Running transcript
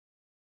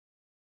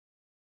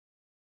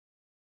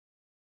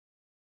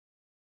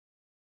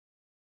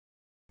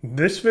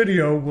This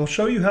video will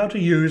show you how to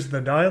use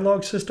the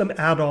Dialogue System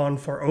add-on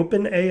for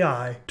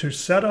OpenAI to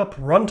set up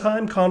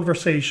runtime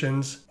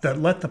conversations that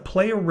let the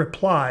player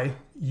reply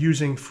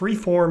using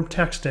free-form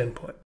text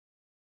input.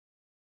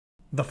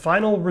 The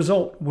final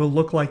result will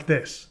look like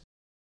this.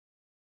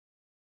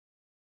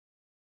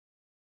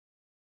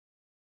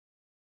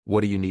 What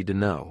do you need to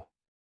know?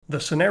 The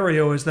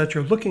scenario is that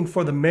you're looking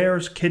for the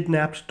mayor's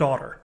kidnapped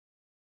daughter.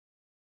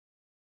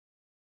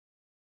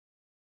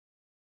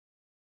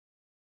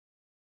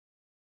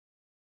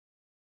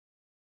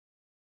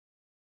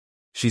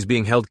 She's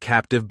being held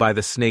captive by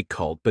the snake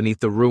cult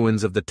beneath the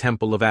ruins of the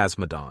Temple of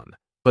Asmodon.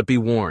 But be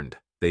warned,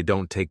 they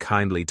don't take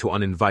kindly to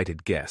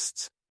uninvited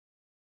guests.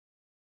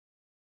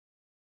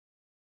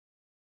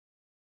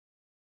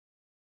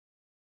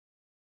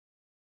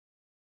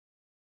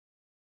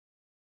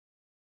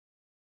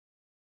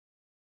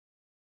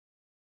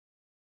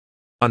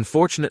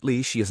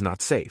 Unfortunately, she is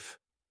not safe.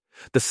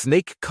 The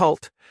snake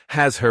cult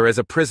has her as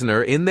a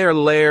prisoner in their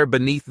lair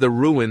beneath the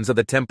ruins of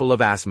the Temple of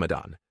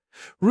Asmodon.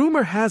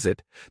 Rumor has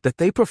it that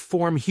they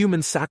perform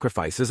human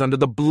sacrifices under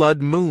the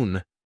blood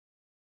moon.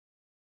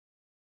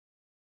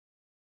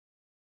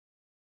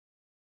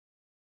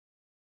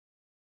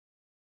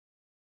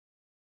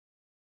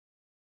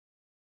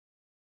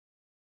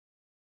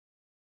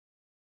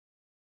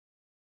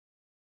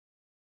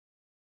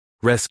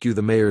 Rescue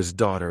the mayor's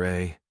daughter,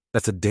 eh?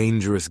 That's a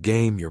dangerous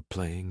game you're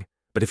playing,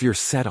 but if you're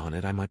set on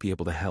it, I might be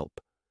able to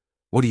help.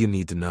 What do you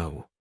need to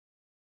know?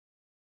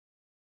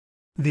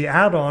 The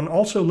add-on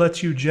also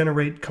lets you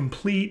generate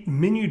complete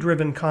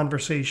menu-driven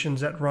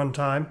conversations at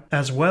runtime,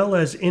 as well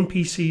as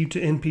NPC to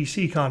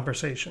NPC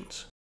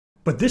conversations.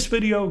 But this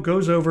video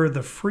goes over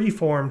the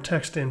free-form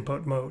text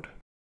input mode.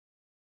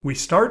 We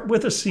start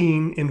with a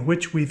scene in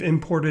which we've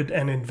imported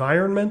an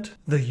environment,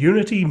 the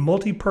Unity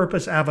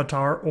multi-purpose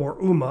avatar or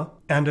UMA,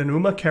 and an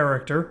UMA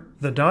character,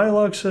 the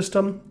dialogue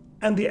system,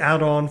 and the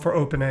add-on for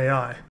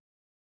OpenAI.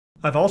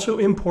 I've also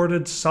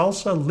imported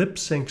Salsa Lip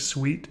Sync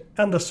Suite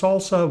and the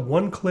Salsa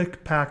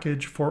one-click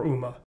package for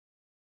UMA.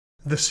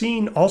 The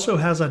scene also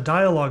has a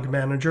dialogue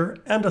manager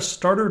and a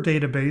starter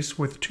database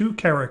with two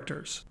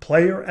characters,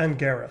 Player and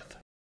Gareth.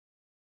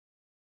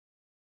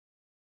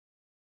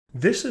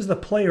 This is the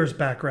player's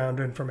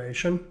background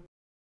information,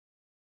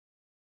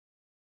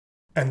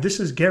 and this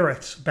is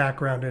Gareth's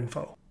background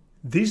info.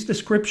 These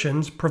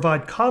descriptions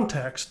provide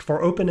context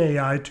for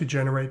OpenAI to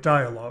generate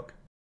dialogue.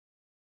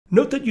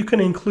 Note that you can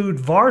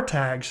include var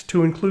tags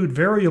to include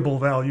variable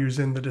values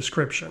in the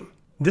description.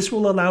 This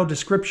will allow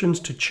descriptions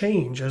to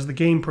change as the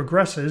game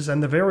progresses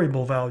and the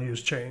variable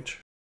values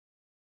change.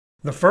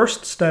 The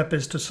first step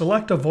is to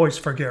select a voice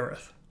for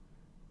Gareth.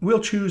 We'll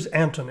choose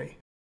Anthony.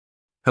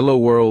 Hello,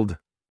 world.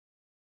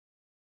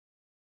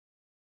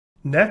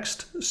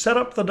 Next, set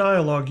up the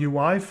dialogue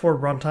UI for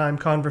runtime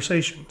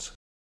conversations.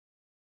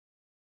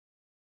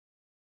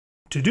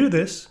 To do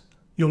this,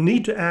 you'll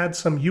need to add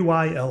some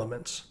UI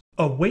elements.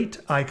 A wait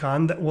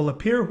icon that will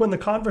appear when the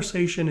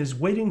conversation is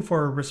waiting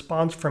for a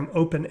response from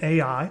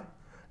OpenAI,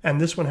 and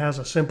this one has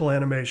a simple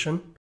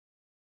animation,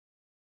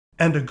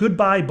 and a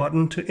goodbye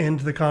button to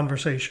end the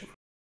conversation.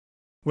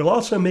 We'll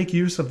also make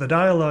use of the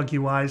Dialogue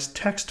UI's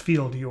text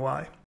field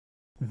UI.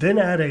 Then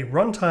add a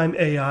Runtime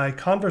AI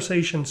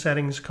conversation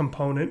settings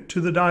component to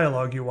the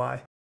Dialogue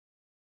UI.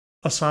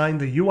 Assign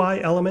the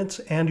UI elements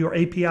and your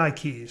API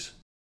keys.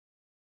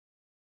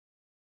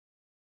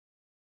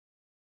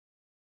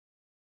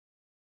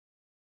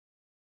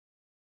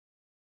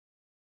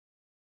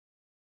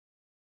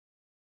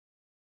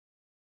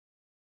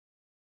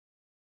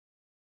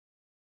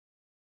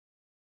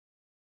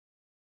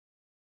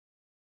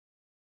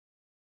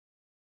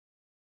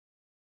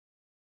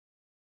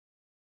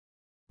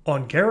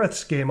 On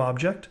Gareth's game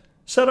object,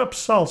 set up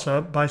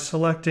Salsa by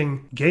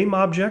selecting Game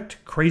Object,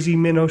 Crazy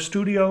Minnow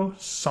Studio,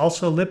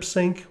 Salsa Lip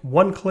Sync,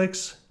 One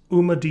Clicks,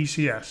 UMA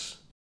DCS.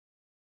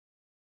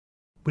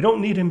 We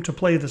don't need him to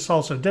play the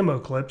Salsa demo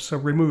clip, so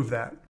remove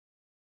that.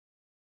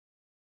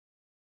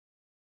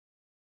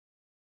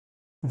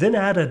 Then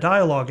add a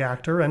dialogue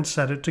actor and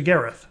set it to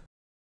Gareth.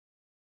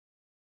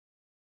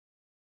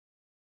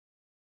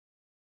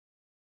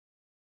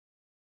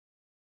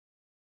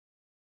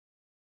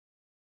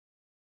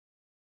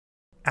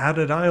 Add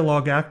a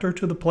dialogue actor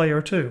to the player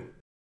too.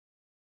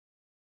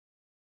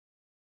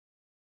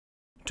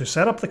 To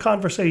set up the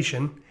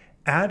conversation,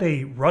 add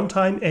a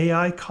Runtime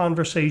AI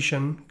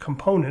conversation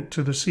component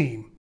to the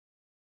scene.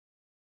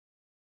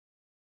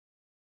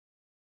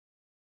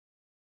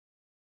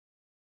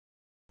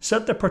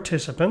 Set the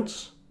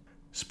participants,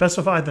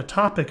 specify the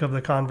topic of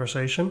the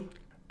conversation,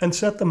 and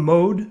set the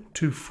mode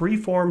to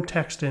free-form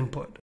text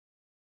input.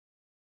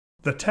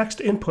 The text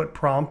input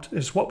prompt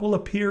is what will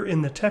appear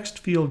in the text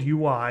field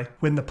UI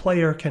when the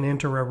player can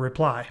enter a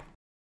reply.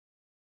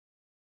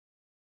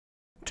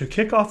 To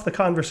kick off the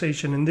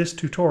conversation in this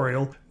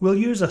tutorial, we'll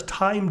use a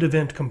timed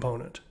event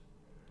component.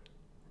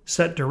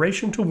 Set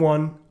duration to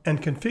 1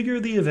 and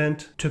configure the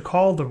event to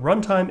call the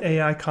Runtime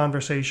AI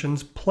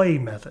Conversations play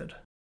method.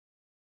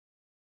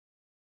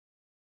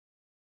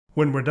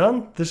 When we're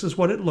done, this is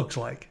what it looks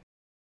like.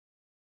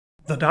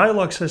 The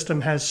dialogue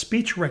system has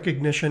speech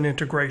recognition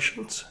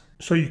integrations,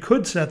 so you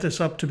could set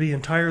this up to be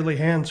entirely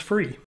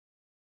hands-free.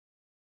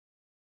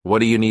 What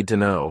do you need to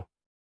know?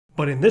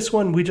 But in this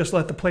one, we just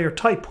let the player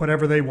type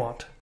whatever they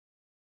want.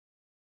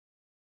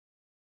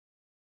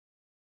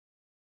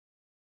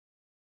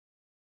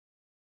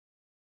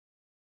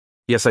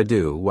 Yes, I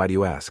do. Why do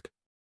you ask?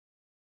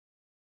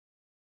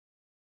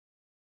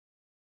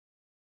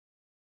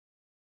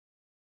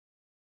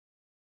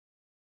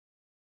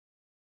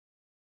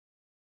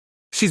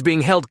 She's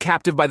being held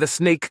captive by the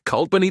snake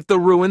cult beneath the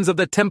ruins of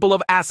the Temple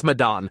of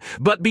Asmodon.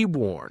 But be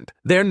warned,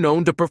 they're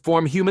known to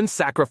perform human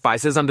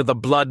sacrifices under the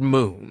blood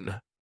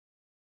moon.